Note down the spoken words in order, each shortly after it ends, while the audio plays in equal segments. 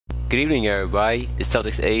Good evening, everybody. It's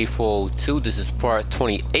Celtics A402. This is part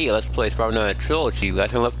 28. Let's play Spyro Reignited Trilogy.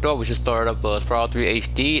 Last time left off, we just started up Spyro 3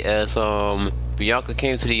 HD as Bianca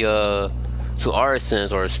came to the to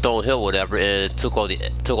Arson's or Stone Hill, whatever, and took all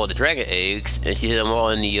the dragon eggs, and she hid them all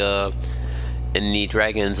in the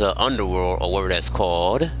dragon's underworld, or whatever that's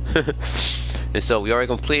called. And so we already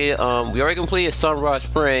completed Sunrise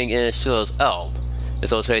Spring and Shillow's Elf. And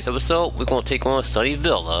so today's episode, we're gonna take on Sunny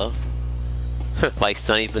Villa. Like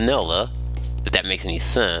Sunny Vanilla, if that makes any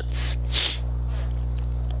sense.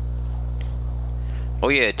 Oh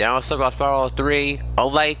yeah, downside about Spyro 3,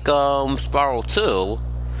 unlike Spyro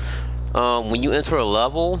 2, when you enter a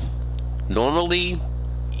level, normally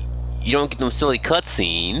you don't get them silly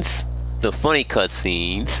cutscenes, the funny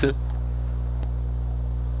cutscenes.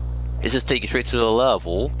 It's just take you straight to the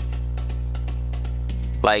level,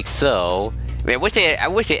 like so. Man, I wish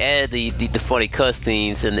they added the funny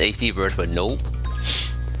cutscenes in the HD version, but nope.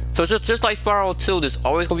 So just like Spyro 2, there's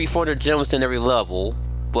always gonna be 400 gems in every level,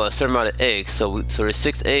 but a certain amount of eggs. So there's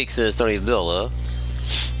 6 eggs in Sunny Villa.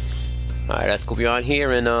 Alright, let's go beyond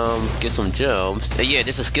here and get some gems. And yeah,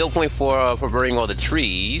 there's a skill point for burning all the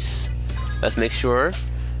trees. Let's make sure.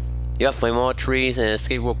 Yeah, flame all trees and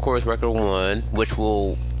escape world course record 1, which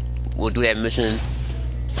we'll do that mission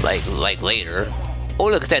like later. Oh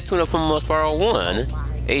look, it's that tune-up from Spyro 1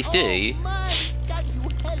 HD. Can you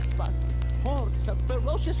help us? Hordes of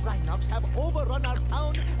ferocious rhinox have overrun our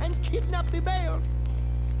town and kidnapped the mayor.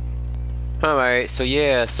 Alright, so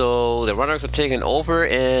yeah, so the runners are taking over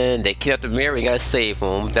and they kidnapped the mayor. We gotta save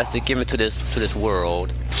them. That's the gimmick to this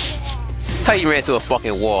world. How you ran through a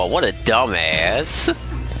fucking wall? What a dumbass!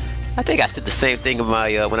 I think I said the same thing in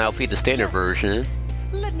my when I played the standard version.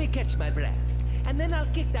 Let me catch my breath, and then I'll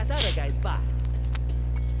kick that other guy's butt.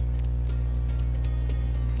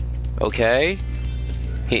 Okay,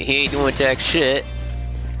 he ain't doing jack shit.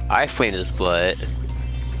 I flamed his butt.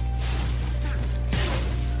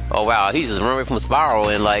 Oh wow, he's just running from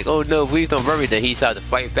Spyro and like, oh no, please don't bury that. He tried to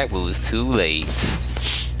fight back, but it was too late.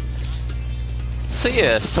 So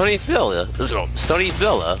yeah, Sunny Villa,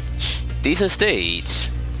 decent stage.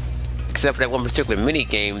 Except for that one particular mini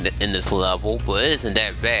game in this level, but it isn't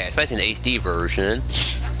that bad, especially in the HD version.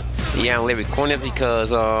 Yeah, I'm only recording it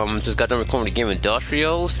because just got done recording the game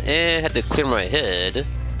Industrials and had to clear my head.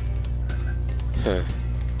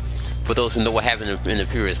 For those who know what happened in the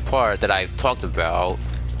previous part that I talked about.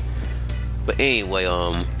 But anyway,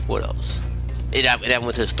 what else? I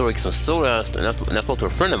went to the store to get some soda, and I spoke to a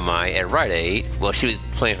friend of mine at Rite Aid. Well, she was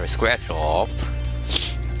playing her scratch off.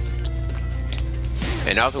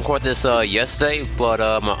 And I was recording this yesterday, but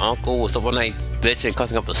my uncle was up all night bitching,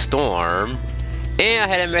 cussing up a storm. And I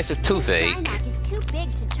had a massive toothache. Rhinox is too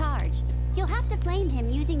big to charge. You'll have to flame him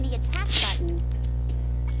using the attack button.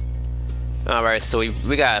 Alright, so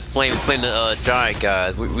we got flame the giant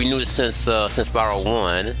guys. We knew this since Spyro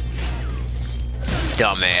 1.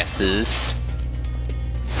 Dumbasses.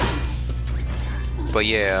 But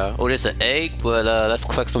yeah, oh there's an egg, but let's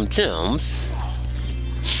collect some gems.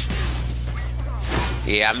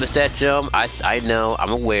 Yeah, I missed that gem. I know,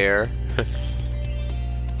 I'm aware.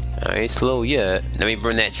 I ain't slow yet. Let me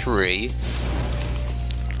burn that tree.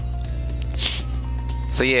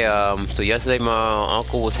 So yeah, so yesterday my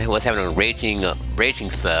uncle was having a raging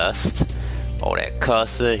fest. All that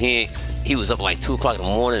cussing. He was up like 2 o'clock in the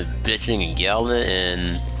morning, bitching and yelling,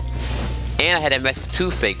 and I had that massive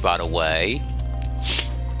toothache, by the way.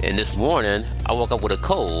 And this morning I woke up with a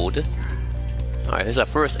cold. All right, here's our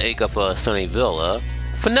first egg of Sunny Villa.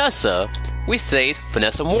 Vanessa, we saved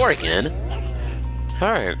Vanessa Morgan.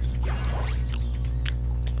 All right.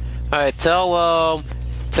 Alright, tell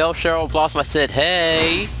Cheryl Blossom I said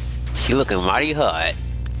hey. She looking mighty hot.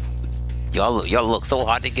 Y'all look so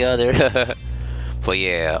hot together. But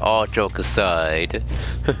yeah, all joke aside.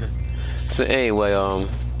 So anyway,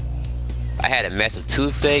 I had a massive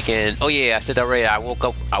toothache, and oh yeah, I said already. I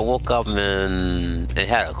woke up and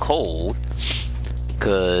had a cold,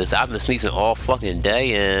 cause I've been sneezing all fucking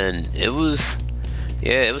day, and it was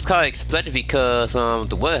kind of expected because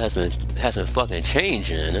the weather hasn't fucking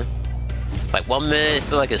changing. Like 1 minute it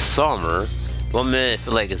feel like it's summer, 1 minute it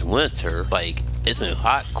feel like it's winter. Like it's been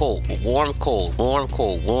hot, cold, warm, cold, warm,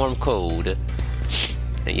 cold, warm, cold. And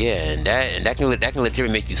yeah, and that can legitimately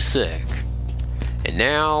make you sick. And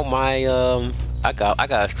now my I got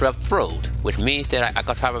a strep throat, which means that I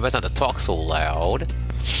gotta try my best not to talk so loud.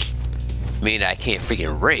 Meaning I can't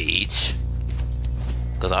freaking rage,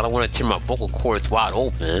 cause I don't want to turn my vocal cords wide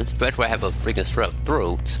open, especially when I have a freaking strep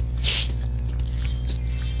throat.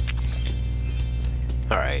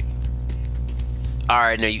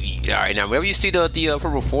 Alright, now whenever you see the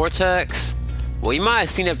purple vortex, Well, you might have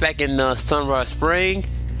seen it back in Sunrise Spring.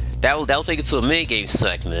 That will take you to a mini-game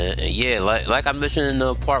segment. And yeah, like I mentioned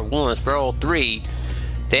in part 1, Spyro 3,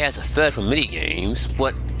 they have a fed for mini-games.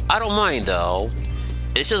 But I don't mind though.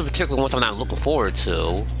 It's just a particular one I'm not looking forward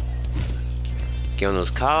to. Get on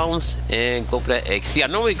those columns and go for that egg. See, I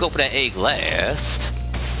normally go for that egg last.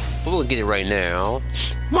 But we're gonna get it right now.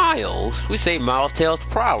 Miles! We say Miles Tails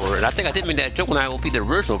Prower. And I think I did make that joke when I opened the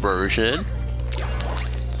original version.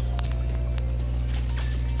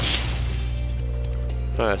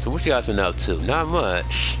 Alright, so what you guys been up to? Not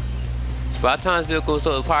much. So by the time this video goes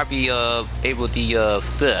up, it'll probably be able to the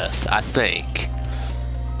 5th, I think.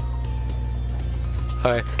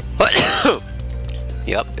 Alright.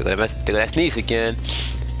 Yep, they're gonna sneeze again.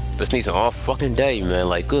 Been sneezing all fucking day, man.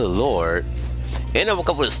 Like, good lord. And I woke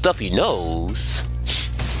up with a stuffy nose.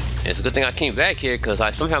 And it's a good thing I came back here because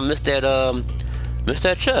I somehow missed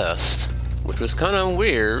that chest, which was kind of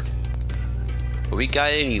weird. But we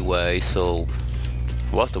got it anyway, so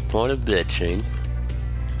what's the point of bitching?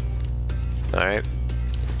 Alright.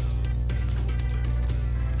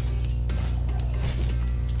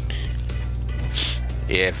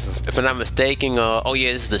 Yeah, if I'm not mistaken, oh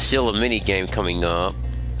yeah, this is the Shield mini game coming up.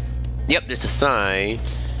 Yep, this is a sign.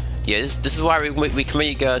 Yeah, this is why we command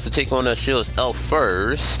you guys to take on Shield's elf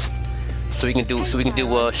first, so we can do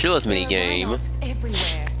Shield's mini game.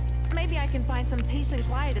 Everywhere. Maybe I can find some peace and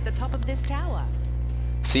quiet at the top of this tower.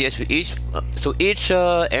 So yes, for each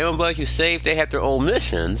animal you save, they have their own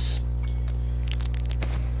missions.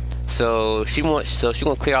 So she gonna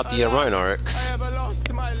clear out the Rhinoarcs. I have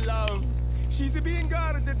lost my love. She's being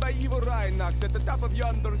guarded by evil Rhinox at the top of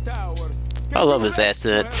yonder tower. I love his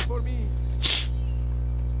accent.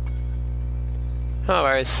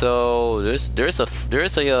 Alright, so there's a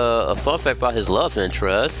fun fact about his love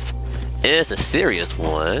interest. And it's a serious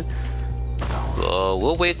one.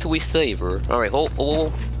 We'll wait till we save her. Alright,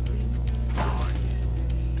 hold.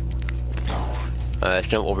 Let's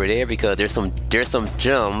jump over there because there's some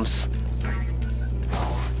gems.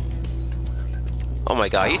 Oh my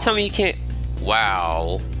god, you tell me you can't.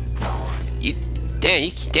 Wow. Damn,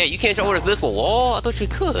 you can't jump over the invisible wall? I thought you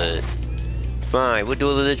could. Fine, we'll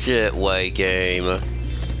do it the legit way, game.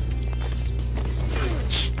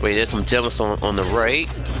 Wait, there's some gems on the right.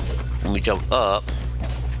 Let me jump up.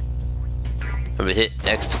 I'm gonna hit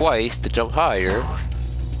X twice to jump higher.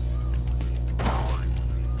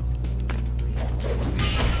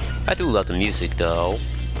 I do love the music though.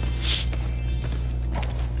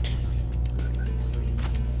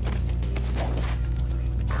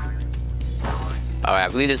 Alright, I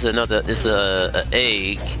believe there's an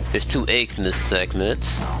egg. There's 2 eggs in this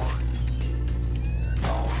segment.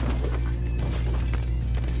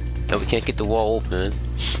 And we can't get the wall open.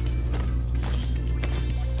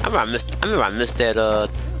 I remember I missed that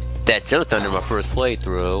jump thunder in my first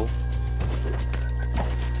playthrough.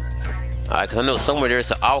 Alright, cause I know somewhere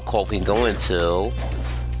there's an alcove we can go into.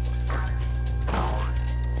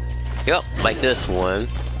 Yep, like this one.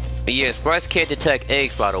 But yeah, Spires can't detect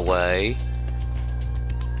eggs, by the way.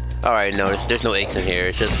 Alright, no, there's no eggs in here.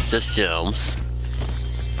 It's just gems.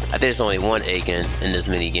 I think there's only 1 egg in this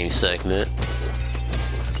mini game segment.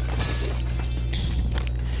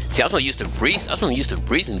 See, I was gonna use the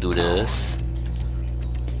breeze and do this.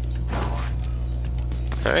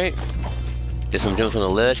 Alright. There's some gems on the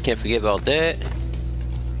ledge, can't forget about that.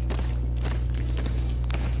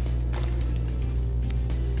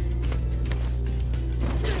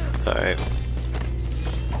 Alright.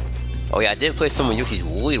 Oh yeah, I did play some of Yoshi's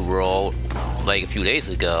Woolly World like a few days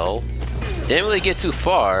ago. Didn't really get too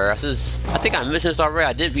far. I think I mentioned this already.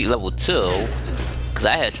 I did beat level 2. Cause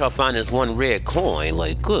I had trouble finding this 1 red coin.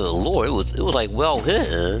 Like, good lord, it was like well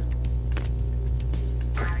hidden.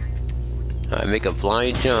 Alright, make a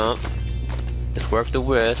flying jump. It's worth the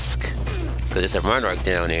risk. Cause there's a Rhinoarc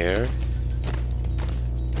down there.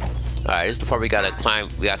 Alright, this is the part we gotta climb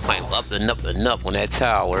up and up and up on that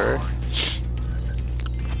tower.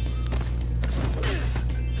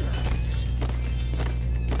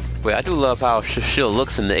 Wait, I do love how Shield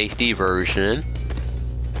looks in the HD version.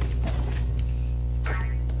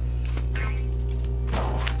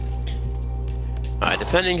 Alright,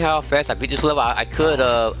 depending how fast I beat this level, I could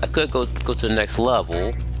go to the next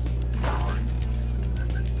level.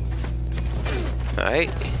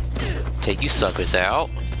 Alright, take you suckers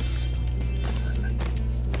out.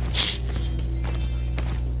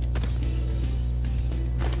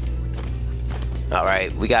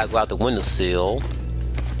 Alright, we gotta go out the windowsill.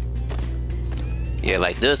 Yeah,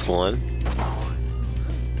 like this one.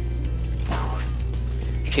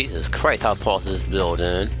 Jesus Christ, how tall is this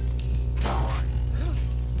building?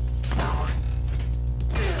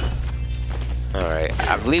 Alright,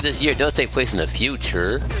 I believe this year does take place in the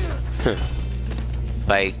future.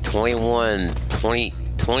 Like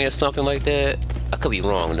 2020 or something like that. I could be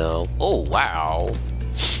wrong though. Oh wow.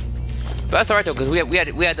 But that's alright though, because we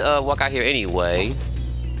had to walk out here anyway.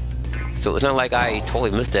 So it's not like I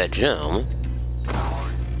totally missed that gem.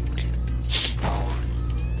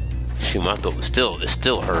 Shoot, my throat it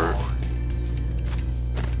still hurt.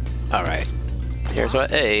 Alright. Here's our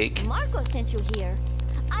egg. Marco sent you here.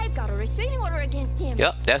 I've got a restraining order against him.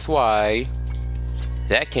 Yep, that's why.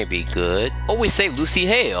 That can't be good. Oh, we saved Lucy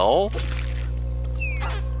Hale.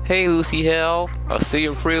 Hey, Lucy Hale. I'll see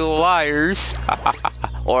you Pretty Little Liars.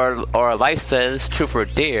 or a life sentence, truth or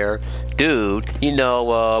dare. Dude, you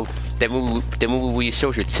know, that movie where you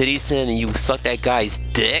showed your titties in and you sucked that guy's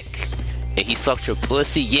dick? And he sucked your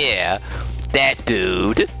pussy? Yeah, that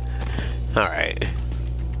dude. Alright.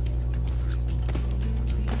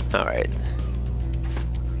 Alright.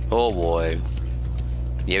 Oh boy.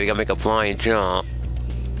 Yeah, we gotta make a flying jump.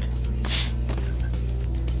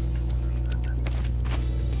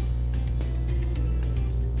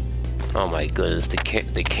 Oh my goodness, the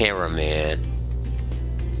cameraman.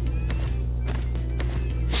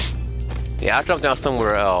 Yeah, I'll jump down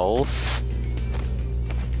somewhere else.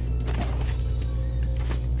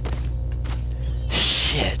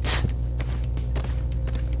 Shit.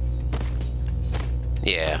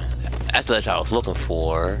 Yeah, that's what I was looking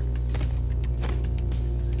for.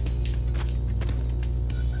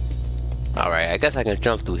 Alright, I guess I can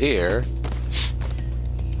jump through here.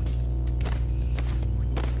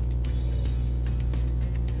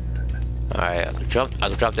 Alright, I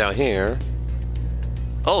can drop down here.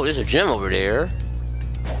 Oh, there's a gem over there.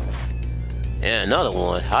 And another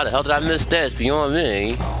one. How the hell did I miss that? It's beyond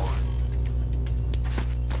me.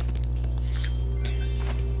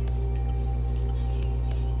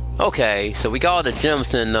 Okay, so we got all the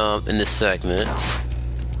gems in this segment.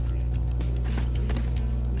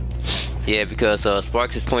 Yeah, because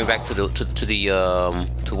Sparks is pointing back to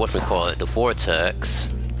whatchamacallit, the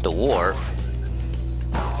vortex, the warp.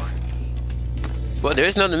 Well,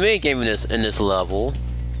 there's another mini game in this level.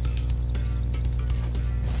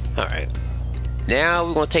 All right, now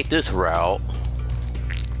we're gonna take this route.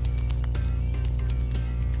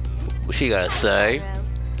 What she gotta say?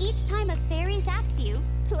 Each time a fairy zaps you,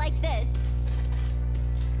 like this,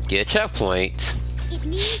 get a checkpoint. it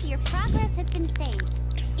means your progress has been saved.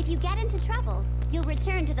 If you get into trouble, you'll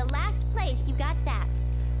return to the last place you got zapped.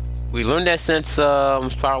 We learned that since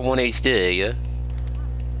Spyro 1 HD.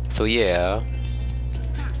 So yeah.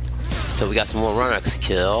 So we got some more Rhinox to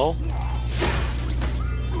kill.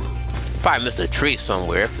 Probably missed a tree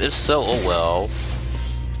somewhere. If so, oh well.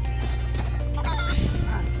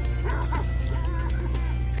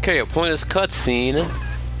 Okay, a pointless cutscene.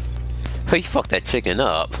 You fucked that chicken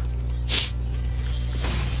up.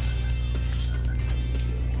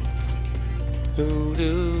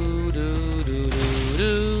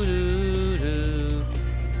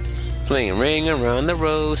 Playing Ring Around the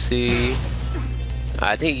Rosie.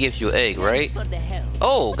 I think it gives you an egg, right?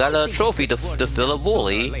 Oh, got a trophy to fill a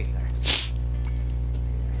bully.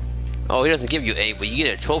 Oh, he doesn't give you egg, but you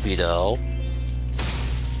get a trophy though.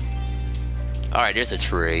 Alright, there's a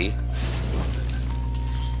tree.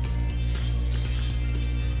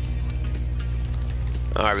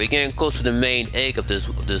 Alright, we're getting close to the main egg of this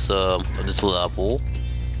level.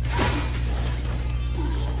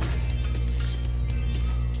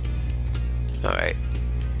 Alright.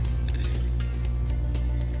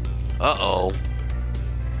 Uh-oh.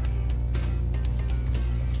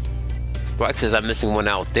 Spark says I'm missing one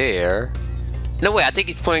out there. No way, I think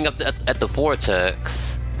he's pointing up at the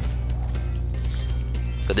vortex.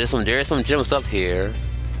 Cause there's some gems up here.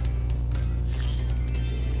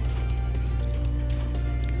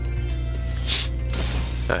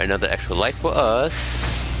 Alright, another extra life for us.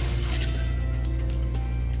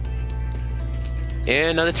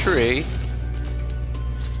 And another tree.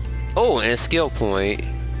 Oh, and a skill point.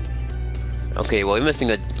 Okay, well, we're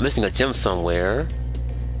missing a gem somewhere.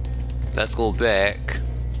 Let's go back.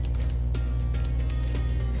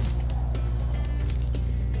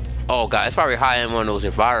 Oh god, it's probably high in one of those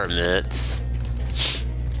environments.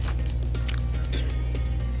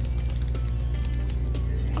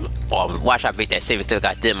 Oh, watch I make that same mistake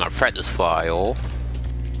I did in my practice file.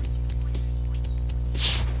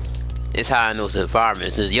 It's high in those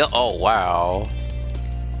environments. Oh wow.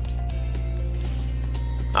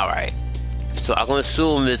 Alright. So I'm gonna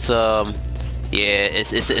assume it's yeah,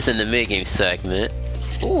 it's in the mid-game segment.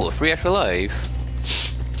 Ooh, a free extra life.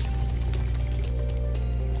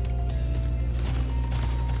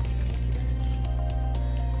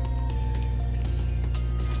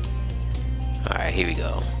 here we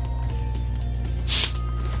go.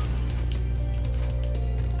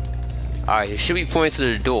 Alright, he should be pointing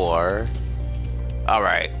to the door.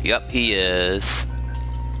 Alright, yep, he is.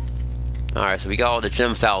 Alright, so we got all the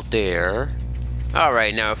gems out there.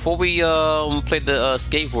 Alright, now before we play the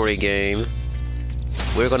skateboarding game,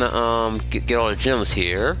 we're gonna get all the gems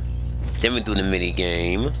here. Then we do the mini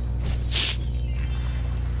game.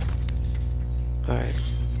 Alright.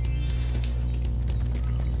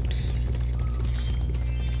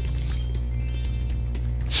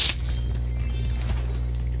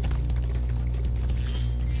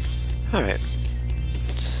 Alright.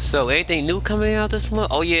 So, anything new coming out this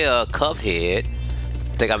month? Oh yeah, Cuphead.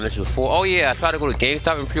 I think I mentioned before. Oh yeah, I tried to go to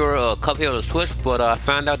GameStop and pre-order Cuphead on the Switch, but I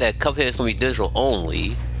found out that Cuphead is going to be digital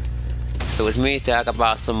only. So which means that I can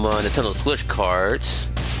buy some Nintendo Switch cards.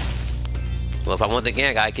 Well, if I want the game,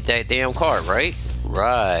 I gotta get that damn card, right?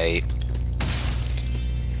 Right.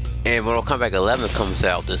 And Mortal Kombat 11 comes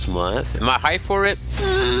out this month. Am I hyped for it?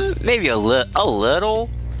 Maybe a little.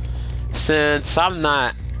 Since I'm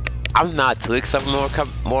not too excited for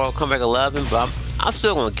Mortal Kombat 11, but I'm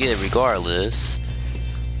still gonna get it regardless.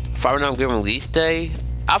 If I don't get a release day,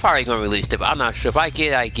 I'm probably gonna release it, but I'm not sure. If I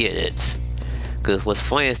get it, I get it. Cause what's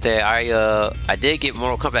funny is that I did get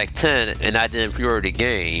Mortal Kombat 10 and I didn't pre-order the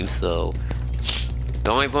game, so the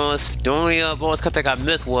only bonus content I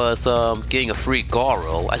missed was getting a free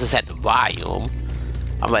Goro. I just had to buy him.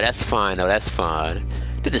 I'm like, that's fine though, that's fine.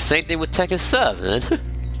 Did the same thing with Tekken 7.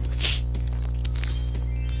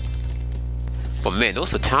 But man, those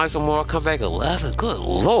fatalities on Mortal Kombat 11, good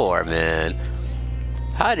lord, man.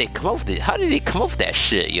 How did they come up with that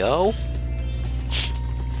shit, yo?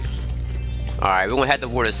 Alright, we're gonna have to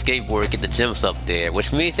board a skateboard and get the gems up there,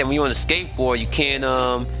 which means that when you're on a skateboard, you can't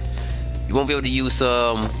you won't be able to use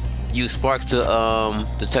sparks to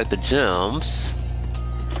detect the gems.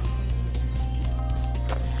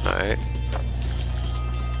 Alright.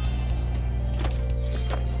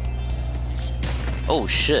 Oh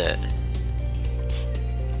shit.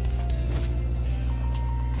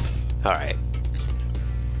 Alright.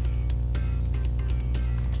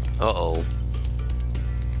 Uh-oh.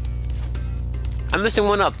 I'm missing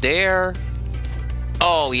one up there.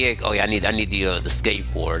 Oh yeah, I need the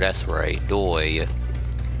skateboard. That's right, doy.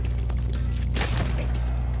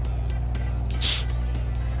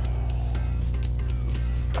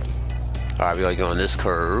 Alright, we gotta go on this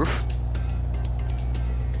curve.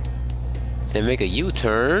 Then make a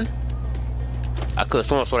U-turn. I could have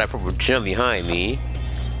sworn I saw that purple gem behind me.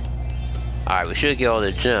 Alright, we should get all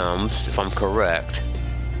the gems if I'm correct.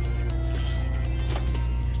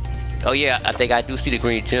 Oh yeah, I think I do see the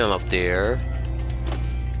green gem up there.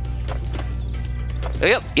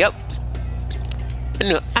 Yep.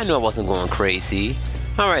 I knew I wasn't going crazy.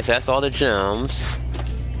 Alright, so that's all the gems.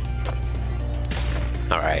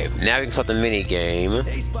 Alright, now we can start the mini game.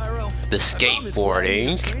 Hey Spyro, the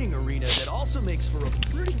skateboarding. Training arena that also makes for a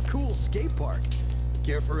pretty cool skate park.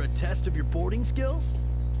 Care for a test of your boarding skills?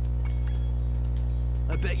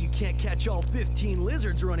 I bet you can't catch all 15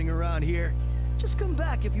 lizards running around here. Just come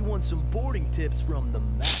back if you want some boarding tips from the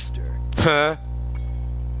master. Huh?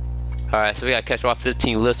 Alright, so we gotta catch all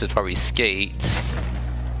 15 lizards before we skate.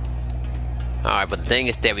 Alright, but the thing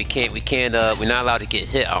is that we're not allowed to get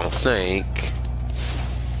hit, I don't think.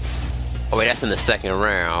 Oh wait, that's in the second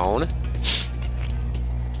round.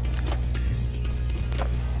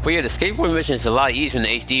 But yeah, the skateboard mission is a lot easier in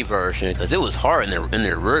the HD version, because it was hard in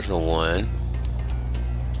the original one.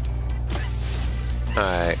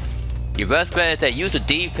 Alright. Your best bet is that use the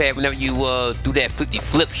D-pad whenever you do that flippy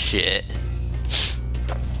flip shit.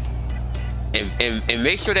 And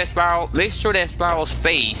make sure that Spyro's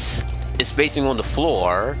face is facing on the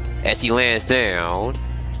floor as he lands down.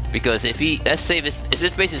 Because if let's say if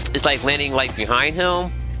his face is like landing like behind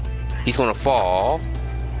him, he's gonna fall.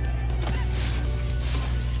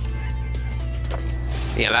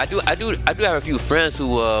 Yeah, I do have a few friends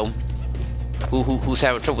who's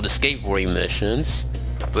having trouble with the skateboarding missions.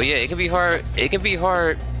 But yeah, it can be hard. It can be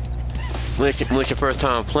hard when it's your first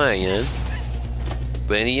time playing.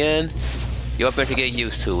 But in the end, you'll better get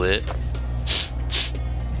used to it.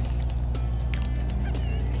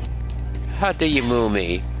 How dare you move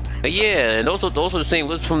me? Yeah, and those are the same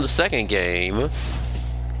lizards from the second game.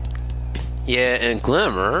 Yeah, and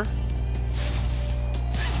Glimmer.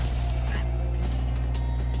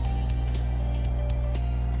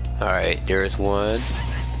 Alright, there's one.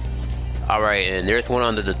 Alright, and there's one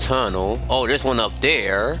under the tunnel. Oh, there's one up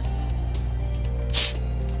there.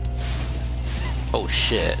 Oh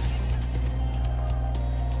shit.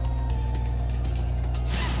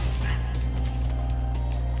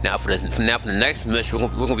 Now for the next mission, we're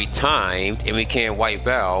gonna be timed, and we can't wipe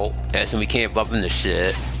out, and we can't bump into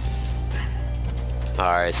shit.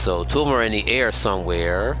 All right, so two of them are in the air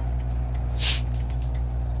somewhere.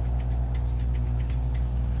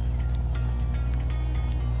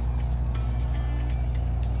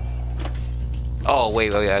 Oh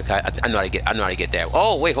wait, okay, I know how to get that.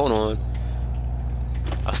 Oh wait, hold on.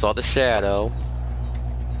 I saw the shadow.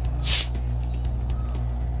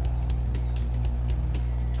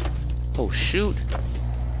 Oh shoot.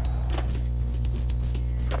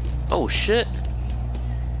 Oh shit.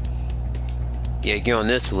 Yeah, get on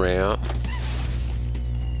this ramp.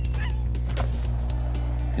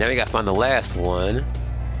 Now we gotta find the last one.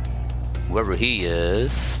 Whoever he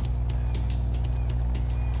is.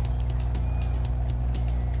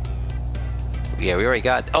 Yeah, we already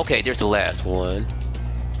got... Okay, there's the last one.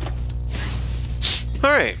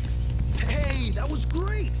 Alright. Hey, that was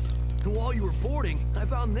great! And while you were boarding, I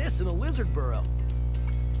found this in a lizard burrow.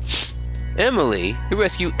 Emily. You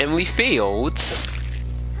rescued Emily Fields.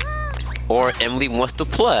 Or Emily wants to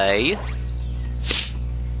play.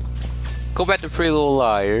 Go back to Pretty Little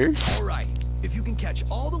Liars. Alright, if you can catch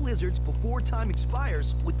all the lizards before time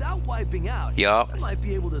expires without wiping out, yup, I might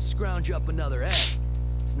be able to scrounge up another egg.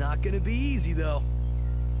 It's not gonna be easy, though.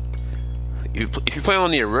 If you play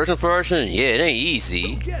on the original version, yeah, it ain't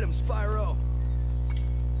easy. Go get him, Spyro.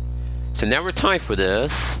 So now we're time for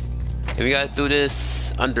this. And we gotta do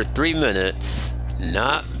this under 3 minutes.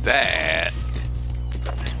 Not bad.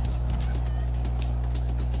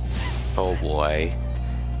 Oh boy.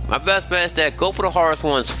 My best bet is that go for the hardest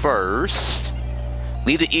ones first.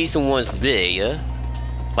 Leave the easy ones be.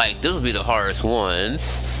 Like, this will be the hardest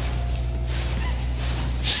ones.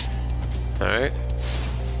 Alright.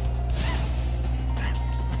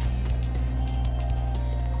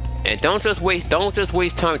 And don't just waste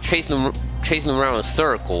time chasing them around in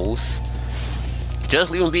circles.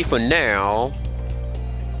 Just leave them be for now.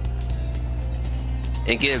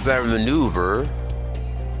 And get a better maneuver.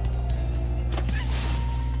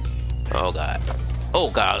 Oh god. Oh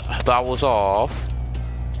god, I thought I was off.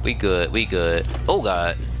 We good, we good. Oh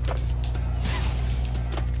god.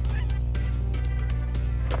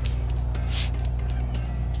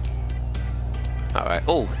 Alright,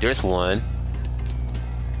 oh, there's one.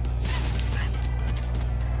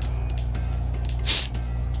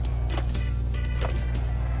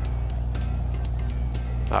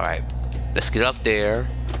 Alright, let's get up there.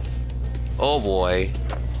 Oh boy.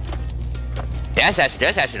 That's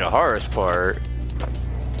actually the hardest part.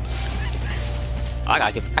 I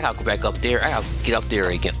gotta go back up there. I gotta get up there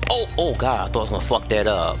again. Oh god, I thought I was gonna fuck that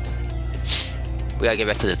up. We gotta get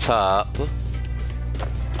back to the top.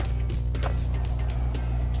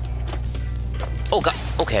 Oh god,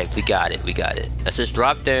 okay, we got it. Let's just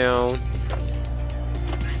drop down.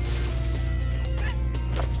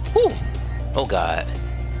 Whew. Oh god.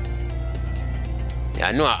 Yeah,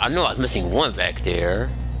 I know I was missing one back there.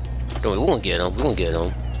 Don't worry, we're gonna get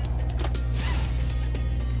him.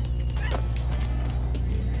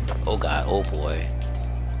 Oh god, oh boy.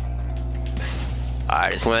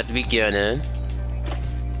 Alright, this one at the beginning.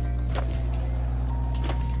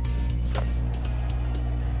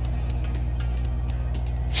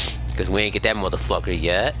 Cause we ain't get that motherfucker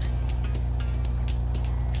yet.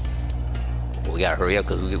 We gotta hurry up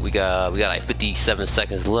cause we got like 57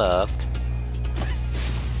 seconds left.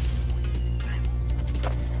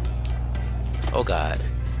 Oh god.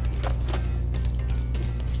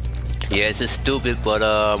 Yeah, it's just stupid, but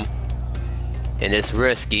and it's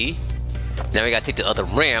risky. Now we gotta take the other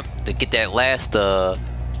ramp to get that last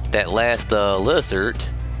lizard.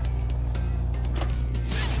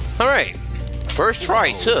 Alright. First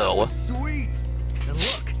try too. That was sweet. And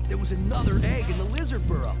look, there was another egg in the lizard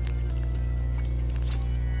burrow.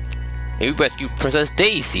 And we rescued Princess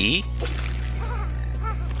Daisy.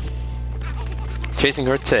 Chasing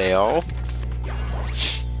her tail.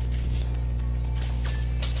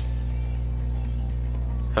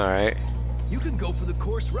 Alright. You can go for the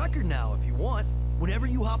course record now if you want. Whenever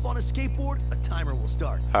you hop on a skateboard, a timer will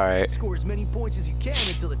start. Alright. Score as many points as you can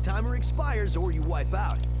until the timer expires or you wipe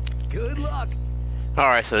out. Good luck.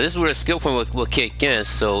 Alright, so this is where the skill point will kick in.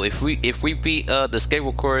 So if we beat the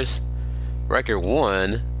skateboard course record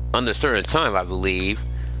 1 under a certain time, I believe,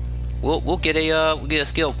 we'll get a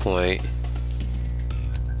skill point.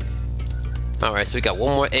 Alright, so we got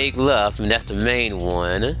one more egg left, and that's the main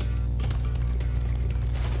one.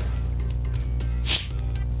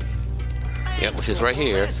 Yep, which is right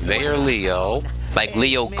here. Mayor Leo. Like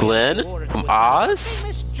Leo Glenn from Oz.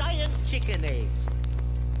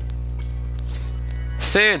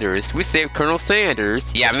 Sanders. We saved Colonel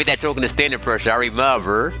Sanders. Yeah, I made that joke in the standard version. I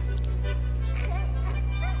remember.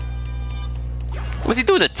 Was he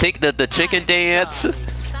doing the chicken dance?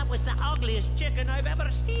 That was the ugliest chicken I've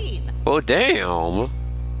ever seen. Oh damn.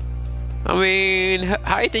 I mean,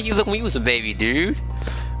 how do you think you look when you was a baby, dude?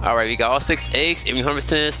 Alright, we got all 6 eggs, and we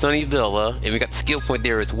 100% Sunny Villa, and we got the skill point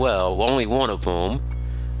there as well. Well, only one of them.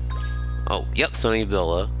 Oh, yep, Sunny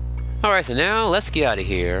Villa. Alright, so now let's get out of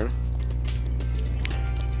here.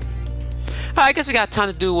 I guess we got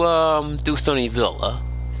time to do Sunny Villa.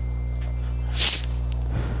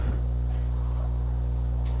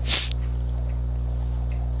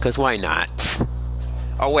 Cause why not?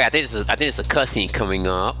 Oh wait, I think it's a cutscene coming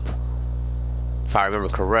up, if I remember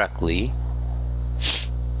correctly.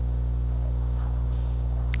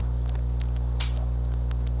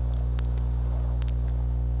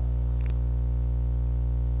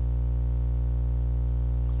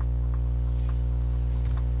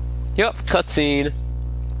 Yep, cutscene.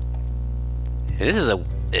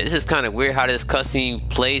 This is kind of weird how this cutscene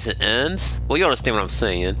plays and ends. Well, you understand what I'm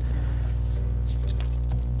saying.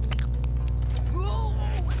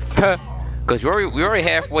 Cause we're already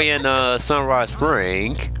halfway in Sunrise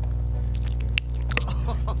Spring.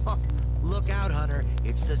 Look out, Hunter.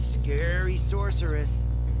 It's the scary sorceress.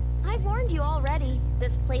 I've warned you already.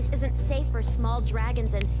 This place isn't safe for small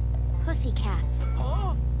dragons and pussycats.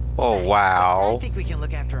 Huh? Oh wow. I think we can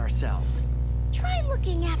look after ourselves. Try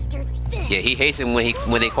looking after this. Yeah, he hates it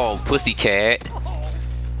when they call him Pussycat.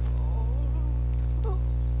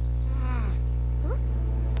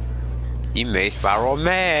 You made Spyro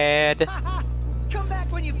mad. Come back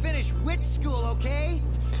when you finish witch school, okay?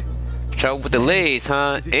 Trouble with the legs,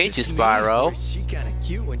 huh? Is it Ain't you, just me, or Spyro? is she kind of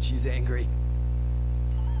cute when she's angry?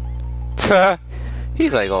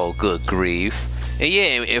 He's like, oh, good grief. And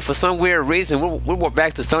yeah, and for some weird reason, we're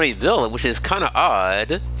back to Sunny Villa, which is kind of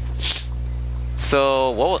odd.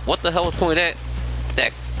 So, what the hell was the point of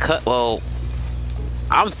that cut? Well,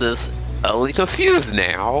 I'm just utterly confused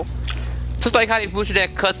now. Just like how they boosted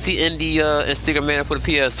that cutscene in the in Secret Mana for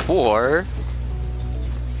the PS4.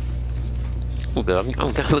 Oh god,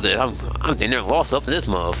 I'm getting there lost up in this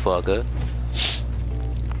motherfucker.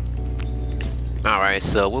 Alright,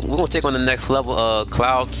 so we're gonna take on the next level,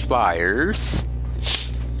 Cloud Spires.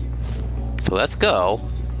 So let's go.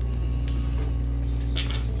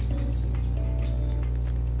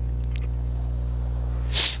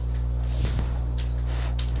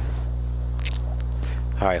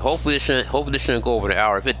 Alright, hopefully this shouldn't go over the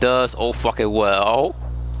hour. If it does, oh fucking well.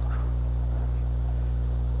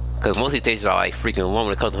 Cause most of these stages are like freaking long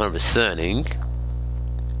when it comes to 100%ing.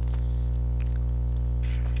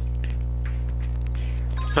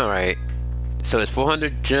 Alright. So it's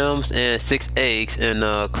 400 gems and 6 eggs in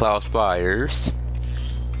Cloud Spires.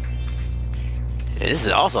 And this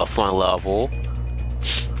is also a fun level.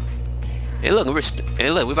 And look,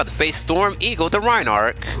 we're about to face Storm Eagle the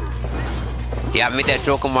Reinhardt. Yeah, I made that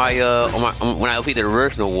joke on my when I played the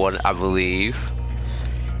original one, I believe.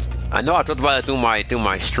 I know I talked about it through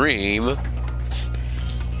my stream.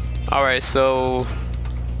 Alright, so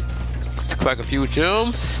let's collect a few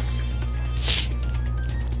gems.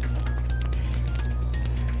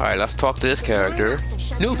 Alright, let's talk to this character.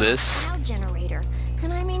 Nubis. Cloud generator,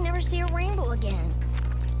 and I may never see a rainbow again.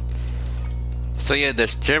 So yeah, the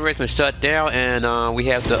generator's been shut down, and we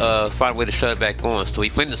have to find a way to shut it back on. So we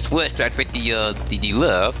flip the switch to activate the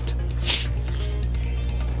lift.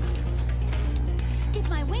 If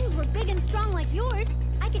my wings were big and strong like yours,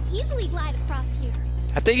 I could easily glide across here.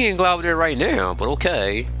 I think you can glide over there right now, but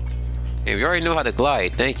okay. And we already know how to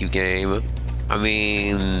glide. Thank you, game. I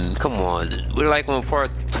mean, come on. We're like on part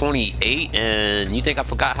 28, and you think I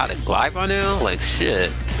forgot how to glide by now? Like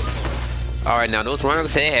shit. Alright, now those runners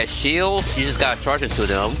say they have shields, you just gotta charge into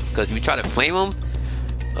them. Cause if you try to flame them,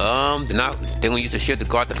 they're gonna use the shield to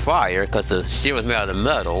guard the fire, cause the shield is made out of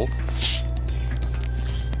metal.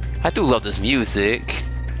 I do love this music.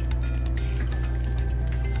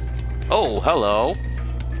 Oh, hello.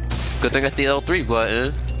 Good thing I got the L3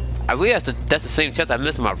 button. I believe that's the same chest I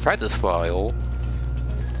missed in my practice file.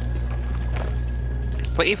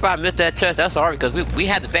 But if I missed that chest, that's alright, because we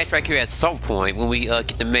had to backtrack here at some point when we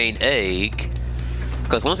get the main egg.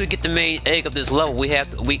 Because once we get the main egg of this level, we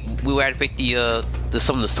will activate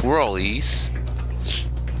some of the swirlies.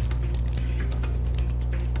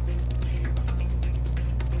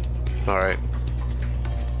 Alright.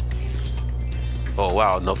 Oh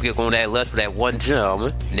wow, don't forget going that left for that one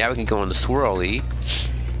gem. Now we can go on the swirly.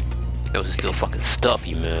 Those are still fucking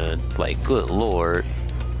stuffy, man. Like, good lord.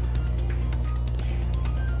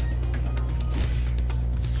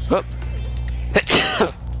 Oh.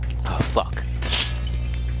 Oh, fuck.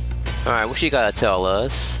 Alright, what she gotta tell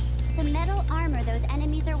us? The metal armor those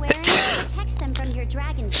enemies are wearing protects them from your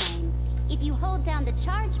dragon flame. If you hold down the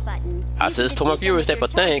charge button, I just told my viewers that for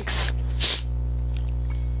thanks.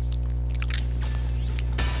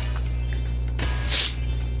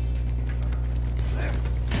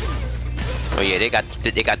 Oh yeah, they got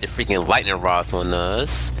the freaking lightning rods on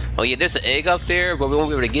us. Oh yeah, there's an egg up there, but we won't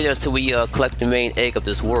be able to get it until we collect the main egg of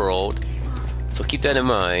this world. So keep that in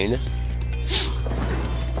mind.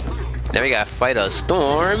 Now we gotta fight a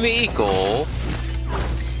storm eagle.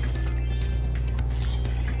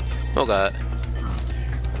 Oh god.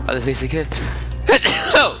 Other things again.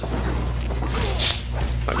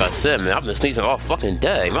 Like I said, man, I've been sneezing all fucking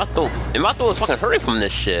day. My throat is fucking hurting from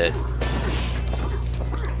this shit.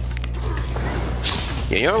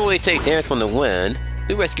 Yeah, you don't really take damage from the wind.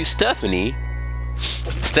 We rescue Stephanie.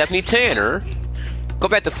 Stephanie Tanner. Go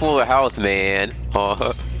back to Fuller House, man.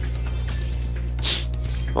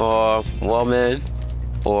 Or woman.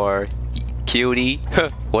 Or cutie.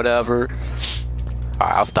 Whatever.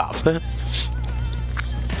 Alright, I'll stop. I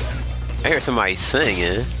hear somebody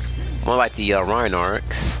singing. More like the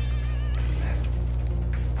Rhinarks.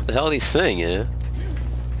 What the hell are they singing?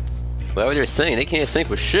 Whatever they're singing, they can't sing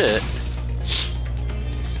for shit.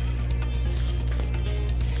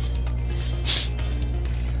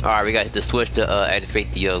 Alright, we got to hit the switch to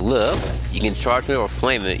activate the lift. You can charge it or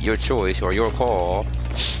flame it, your choice or your call.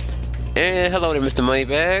 And hello there, Mr.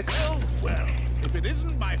 Moneybags. Well, if it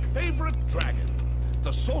isn't my favorite dragon,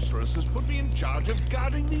 the sorceress has put me in charge of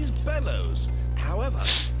guarding these bellows. However,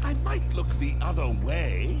 I might look the other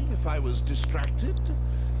way if I was distracted.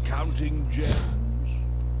 Counting gems.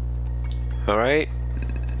 Alright,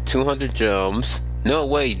 200 gems. No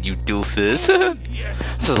way, you doofus. Yes,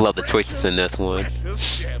 I just love the choices in this one.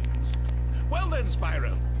 precious gems. Well then,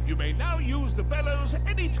 Spyro, you may now use the bellows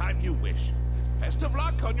anytime you wish. Best of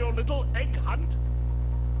luck on your little egg hunt.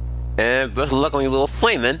 And best of luck on your little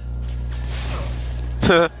flaming.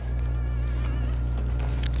 Yeah,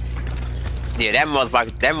 that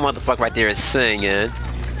motherfucker right there is singing.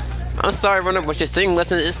 I'm sorry, runner, but your singing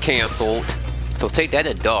lesson is canceled. So take that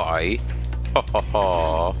and die. Ha ha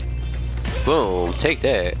ha. Boom, take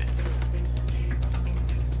that.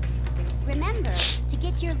 Remember, to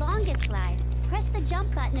get your longest glide, press the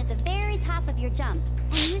jump button at the very top of your jump,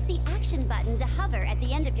 and use the action button to hover at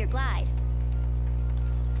the end of your glide.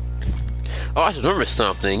 Oh, I just remember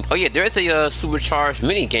something. Oh yeah, there's a supercharged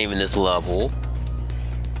mini game in this level.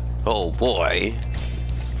 Oh boy.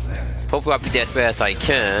 Hopefully I'll beat that as fast as I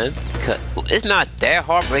can. It's not that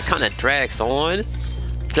hard, but it kind of drags on.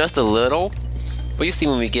 Just a little. But you see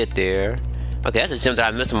when we get there. Okay, that's a gem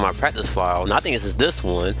that I missed in my practice file. No, I think it's this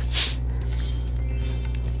one.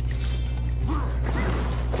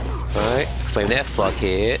 Alright, flame that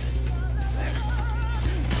fuckhead.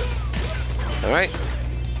 Alright.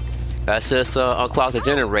 That's just unclog the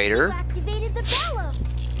generator. You activated the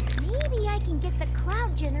bellows. Maybe I can get the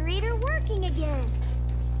cloud generator working again.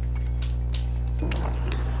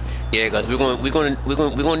 Yeah, guys, we're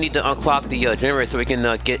gonna need to unclock the generator so we can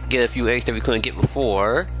get a few eggs that we couldn't get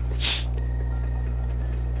before.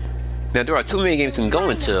 Now there are too many games we can go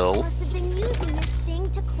until. Must have been using this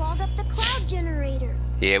thing to clog up the cloud generator.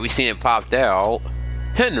 Yeah, we seen it popped out.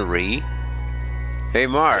 Henry. Hey,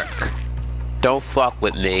 Mark. Don't fuck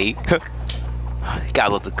with me.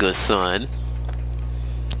 Gotta look a good son.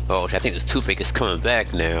 Oh, I think this toothache is coming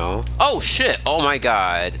back now. Oh shit! Oh my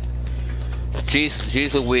god.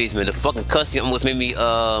 Jeez Louise, man, the fucking cussing almost made me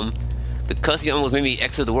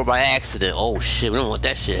exit the world by accident. Oh shit, we don't want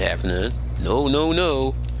that shit happening. No, no,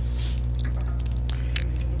 no.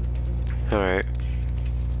 Alright.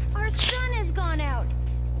 Our sun has gone out.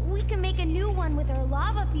 We can make a new one with our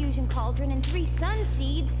lava fusion cauldron and 3 sun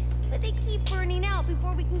seeds, but they keep burning out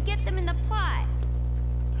before we can get them in the pot.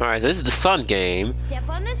 Alright, so this is the sun game. Step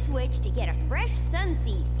on the switch to get a fresh sun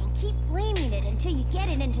seed and keep flaming it until you get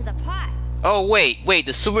it into the pot. Oh wait,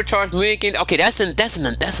 the supercharged mini game. Okay, that's in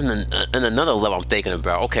another level I'm thinking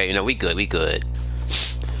about. Okay, you know, we good.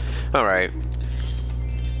 All right.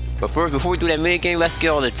 But first, before we do that mini game, let's get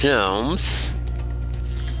all the gems.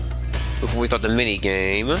 Before we start the mini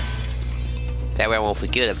game, that way I won't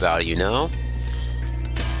forget about it, you know.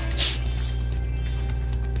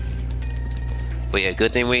 But yeah,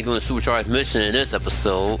 good thing we ain't doing a supercharged mission in this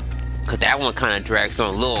episode, cause that one kind of drags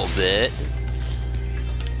on a little bit.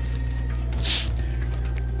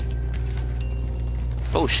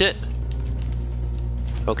 Oh shit.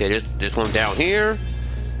 Okay, there's one down here.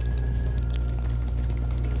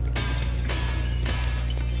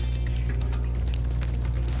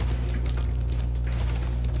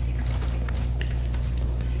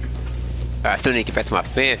 I still need to get back to my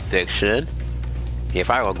fan fiction. Yeah, if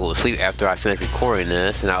I gonna go to sleep after I finish recording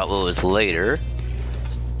this, and I'll upload this later.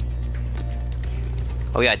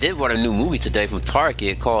 Oh yeah, I did watch a new movie today from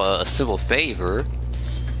Target called A Simple Favor.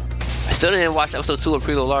 I still didn't watch episode 2 of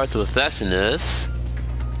Pretty Large to Perfectionist.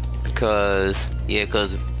 Because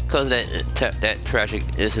of that tragic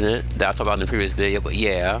incident that I talked about in the previous video, but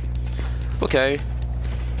yeah. Okay.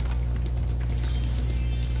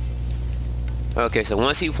 Okay, so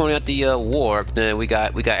once he pointed out the warp, then we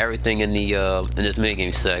got everything in the in this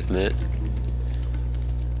minigame segment.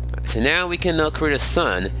 So now we can create a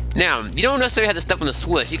sun. Now you don't necessarily have to step on the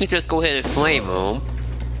switch. You can just go ahead and flame them. All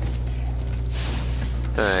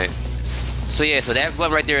right. So yeah, so that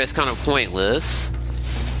button right there is kind of pointless.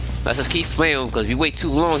 Let's just keep flaming him, because if you wait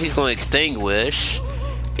too long, he's going to extinguish,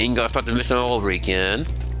 and you're going to start the mission all over again.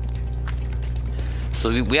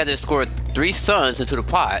 So we had to score 3 suns into the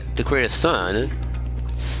pot to create a sun.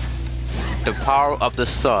 The power of the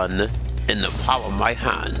sun in the palm of my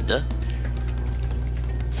hand.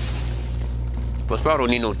 But Spyro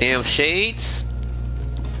don't need no damn shades.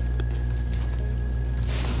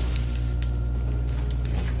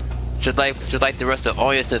 Just like the rest of the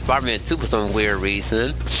audience in Spider-Man 2 for some weird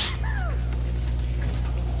reason.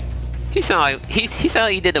 He sound like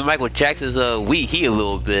he did the Michael Jackson's "We He" a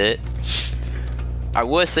little bit. I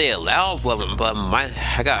would say it loud, but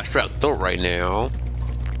I got a strep throat right now.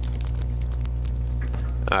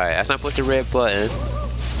 Alright, let's not push the red button.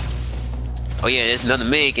 Oh yeah, there's another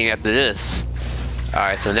main game after this.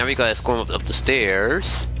 Alright, so now we gotta score up the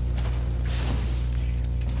stairs.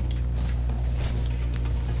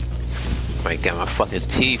 My God, my fucking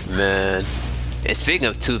teeth, man. And speaking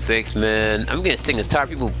of toothaches, man, I'm getting sick and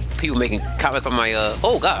tired of people making comments about my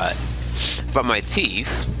oh God, about my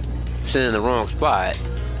teeth sitting in the wrong spot.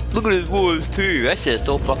 Look at this boy's teeth. That shit is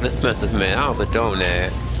so fucking expensive, man. I don't condone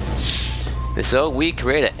that. And so we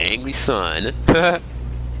create an angry sun. The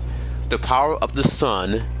power of the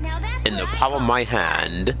sun in the palm of my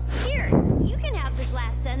hand. Here, you can have this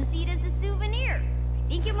last sun seed as a souvenir. I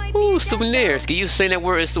think it might be. Ooh, souvenirs. Can you say that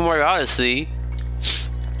word in Super Mario Odyssey?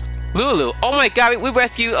 Lulu, oh my God, we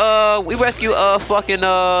rescue fucking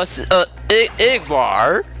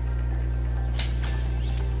Igbar.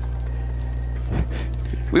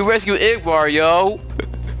 We rescue Igbar, yo.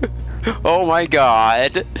 Oh my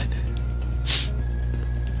God.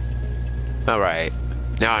 Alright.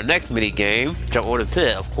 Now our next mini game, jump over the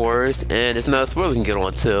pit, of course, and it's another sword we can get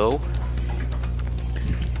on too.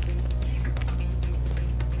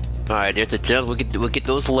 Alright, there's the jump. We'll get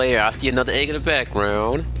those later. I see another egg in the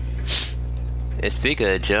background. And speaking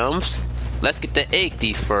of jumps, let's get the egg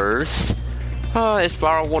thief first. It's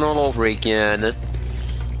Spyro 1 all over again.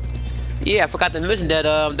 Yeah, I forgot to mention that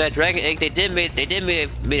that dragon egg they did make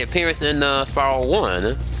an appearance in Spyro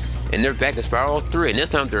 1, and they're back in Spyro 3, and this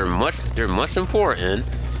time they're much important.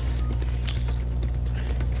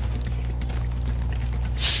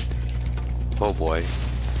 Oh boy,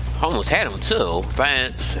 almost had him too. If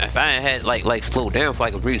I had like slowed down for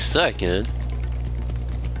like a brief second.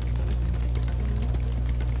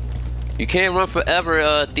 You can't run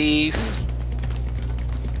forever, thief.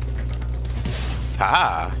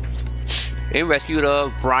 Haha. And rescued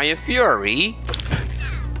Brian Fury.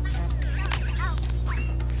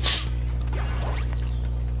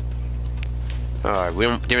 Alright,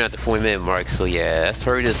 we're at the 40-minute mark, so yeah, let's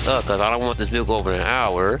hurry this up, because I don't want this video to go over an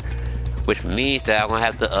hour. Which means that I'm going to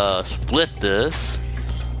have to split this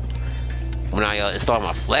when I install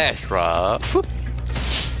my flash drive.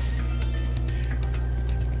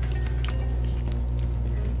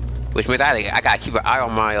 Which means I gotta keep an eye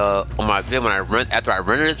on my video when after I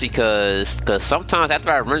render this, because sometimes after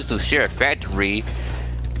I render this through Shared Factory,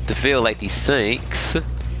 the video like these syncs.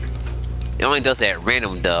 It only does that at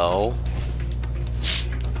random though.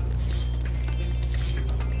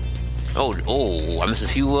 Oh, I missed a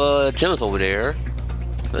few gems over there.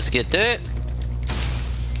 Let's get that.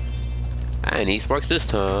 And these works this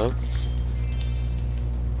time.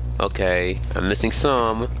 Okay, I'm missing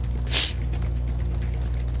some.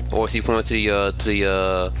 Or is he pointing to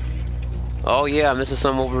the oh yeah, I'm missing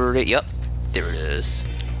some over there. Yep, there it is.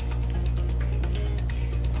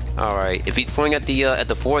 Alright, if he's pointing at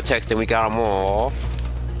the vortex, then we got them all.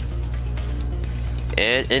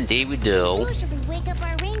 And indeed we do. Usually wake up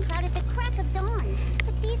our rain cloud at the crack of dawn,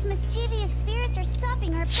 but these mischievous spirits are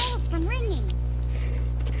stopping our bells from ringing.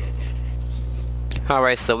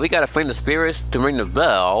 Alright, so we gotta flame the spirits to ring the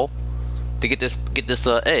bell to get this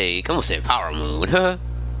egg. Come on, say Power Moon, huh?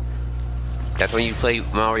 That's when you play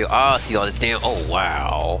Mario Odyssey all the damn. Oh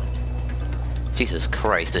wow. Jesus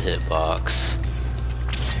Christ, the hitbox.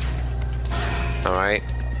 Alright.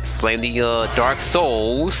 flame the Dark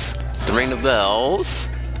Souls to ring the bells.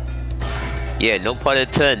 Yeah, no pun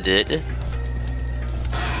intended.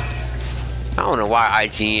 I don't know why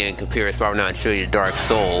IGN compares Spyro Reignited Trilogy to Dark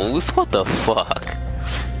Souls. What the fuck?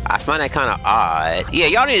 I find that kind of odd. Yeah,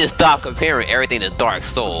 y'all need to stop comparing everything to Dark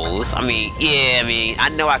Souls. I mean, yeah, I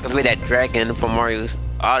know I compared that dragon from Mario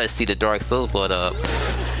Odyssey to Dark Souls, but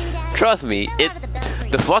trust me,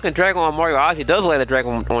 the fucking dragon on Mario Odyssey does look like the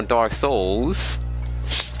dragon on Dark Souls.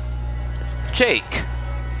 Jake,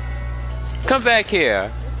 come back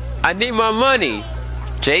here. I need my money.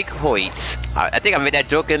 Jake Hoyt. I think I made that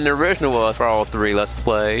joke in the original Spyro 3 Let's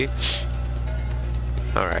Play.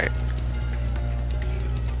 Alright.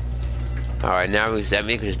 Alright, now we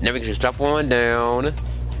can just drop one down.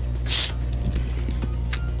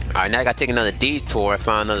 Alright, now I gotta take another detour and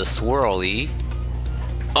find another swirly.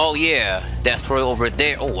 Oh yeah, that swirly over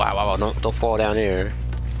there. Oh wow, don't fall down there.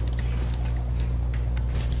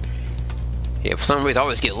 Yeah, for some reason I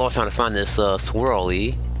always get lost trying to find this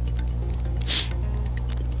swirly.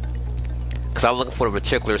 Cause I was looking for a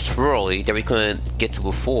particular swirly that we couldn't get to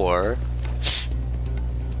before.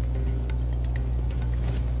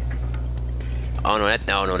 Oh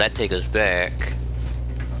no, that takes us back.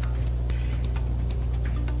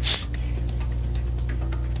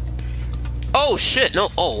 Oh shit, no,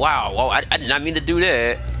 oh wow, oh, I did not mean to do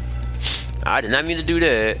that. I did not mean to do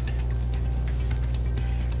that.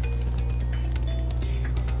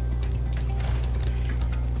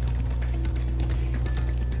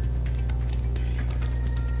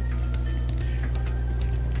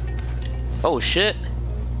 Oh shit.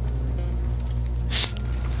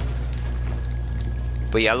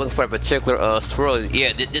 But yeah, I'm looking for a particular swirl.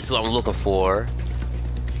 Yeah, this is what I'm looking for.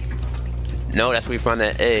 No, that's where we found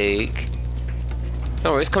that egg.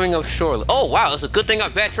 No, it's coming up shortly. Oh wow, it's a good thing I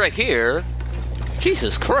backtrack here.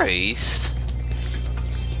 Jesus Christ.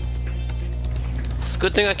 It's a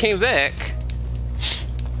good thing I came back.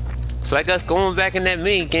 So I guess going back in that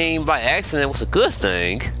main game by accident was a good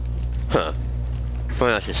thing. Huh.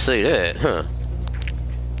 Funny I should say that, huh?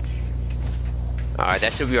 Alright,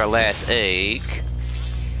 that should be our last egg.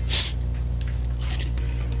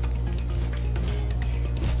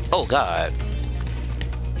 Oh god.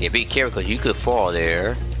 Yeah, be careful because you could fall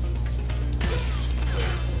there.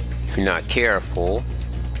 If you're not careful.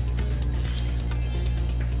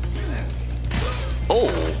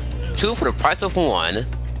 Oh! 2 for the price of 1.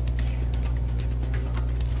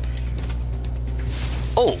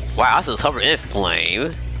 Oh, wow, this is hover in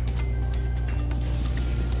flame.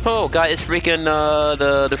 Oh god, it's freaking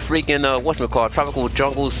the freaking whatchamacallit, tropical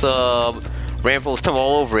jungles rainbows time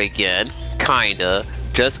all over again. Kinda.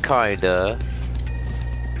 Just kinda.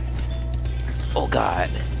 Oh god.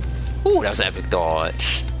 Ooh, that was an epic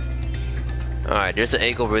dodge. Alright, there's the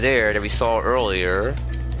egg over there that we saw earlier.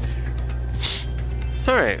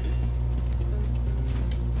 Alright.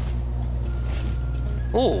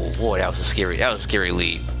 Oh boy, that was a scary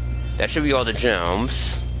leap. That should be all the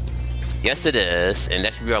gems. Yes it is, and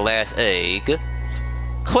that should be our last egg.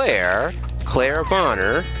 Claire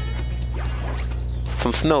Bonner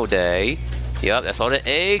from Snow Day. Yep, that's all the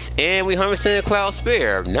eggs, and we 100% Cloud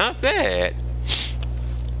Spire. Not bad.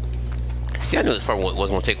 See, I knew this part was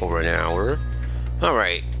gonna take over an hour.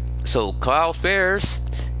 Alright, so Cloud Spires,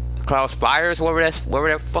 whatever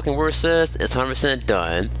that fucking word says, it's 100%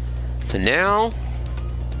 done. So now,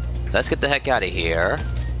 let's get the heck out of here.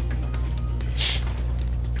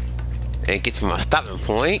 And get to my stopping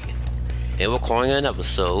point. And we're calling it an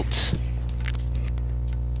episode.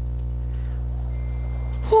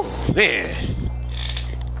 Whew, man.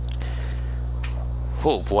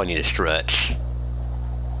 Oh boy, I need a stretch.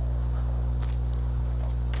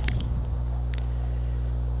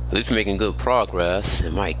 At least we're making good progress.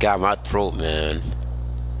 And my god, my throat, man.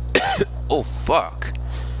 Oh fuck.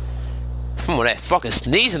 From all that fucking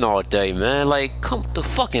sneezing all day, man. Like, come the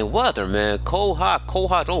fucking weather, man. Cold, hot,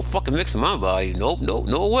 don't fucking mix in my body. Nope,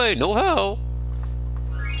 no way, no how.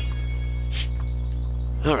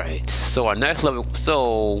 Alright, so our next level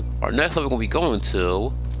we're gonna be going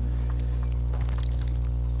to.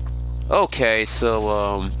 Okay, so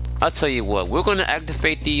I'll tell you what, we're gonna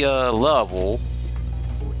activate the level.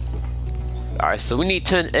 Alright, so we need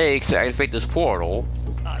 10 eggs to activate this portal.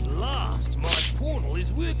 At last, my portal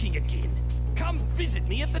is working again. Come visit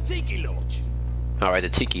me at the Tiki Lodge. Alright, the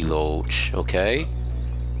Tiki Lodge, okay.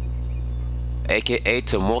 AKA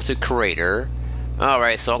to multi-creator.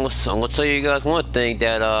 Alright, so I'm gonna tell you guys one thing,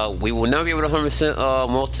 that we will not be able to 100%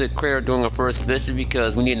 multi-creator during our first visit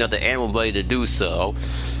because we need another animal buddy to do so.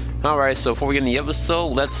 Alright, so before we get in the episode,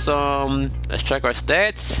 let's check our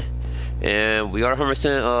stats. And we got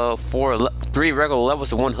 100% for 3 regular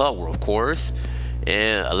levels and 1 hub world, of course.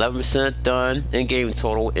 And 11% done in game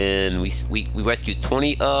total. And we rescued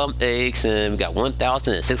 20 eggs, and we got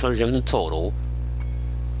 1,600 gems in total.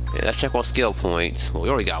 Yeah, let's check our skill points. Well, we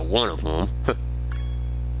already got 1 of them.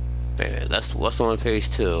 Man, that's what's on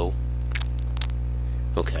page 2.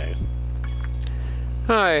 Okay.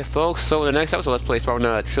 Alright, folks. So in the next episode, let's play Spyro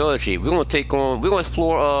Reignited Trilogy. We're gonna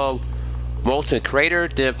explore Molten Crater,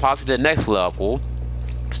 then possibly the next level.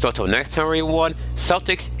 So until next time, everyone.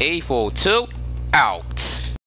 Celtics 842 out.